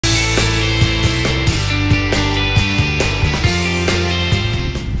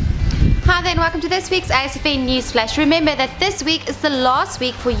welcome to this week's ASFA Newsflash. Remember that this week is the last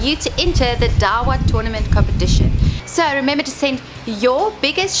week for you to enter the Dawa tournament competition. So remember to send your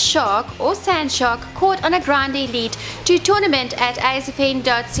biggest shark or sand shark caught on a grande lead to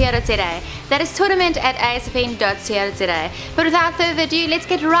tournament@asfn.co.za. That is tournament@asfn.co.za. But without further ado, let's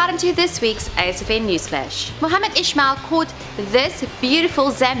get right into this week's ASFN Newsflash. Mohammed Ismail caught this beautiful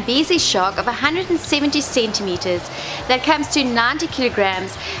Zambezi shark of 170 centimeters that comes to 90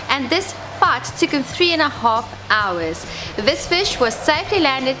 kilograms, and this fight took him 3.5 hours. This fish was safely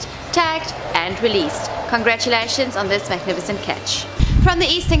landed, tagged and released. Congratulations on this magnificent catch. From the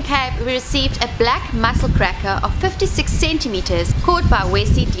Eastern Cape, we received a black mussel cracker of 56 centimeters caught by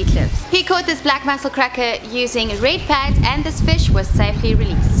Wesley Dietlifs. He caught this black mussel cracker using red pads, and this fish was safely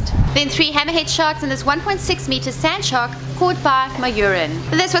released. Then 3 hammerhead sharks and this 1.6 meter sand shark caught by Mayurin.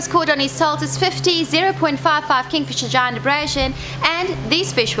 This was caught on his Salters 50 0.55 Kingfisher giant abrasion, and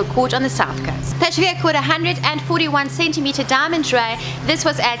these fish were caught on the south coast. Tashvir caught a 141 centimeter diamond ray. This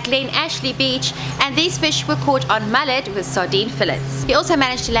was at Glen Ashley Beach, and these fish were caught on mullet with sardine fillets. He also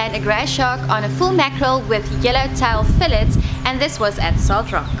managed to land a grey shark on a full mackerel with yellowtail fillets, and this was at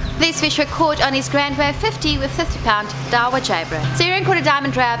Salt Rock. These fish were caught on his Grand Wave 50 with 50-pound Dawa jabra. Zerin caught a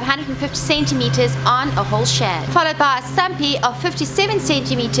diamond ray of 150 centimeters on a whole shad, followed by a stumpy of 57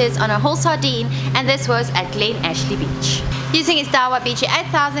 centimeters on a whole sardine, and this was at Glen Ashley Beach. Using his Dawa BG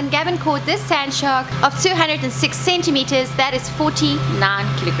 8000, Gavin caught this sand shark of 206 centimeters, that is 49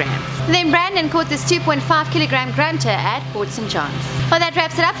 kilograms. Then Brandon caught this 2.5 kilogram grunter at Port St. John's. Well, that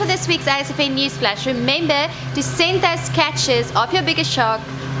wraps it up for this week's ASFN Newsflash. Remember to send those catches of your biggest shark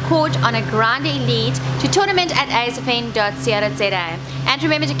caught on a grande lead to tournament@asfn.co.za. And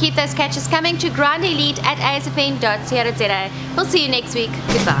remember to keep those catches coming to grande lead@asfn.co.za. We'll see you next week.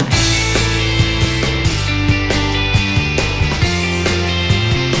 Goodbye.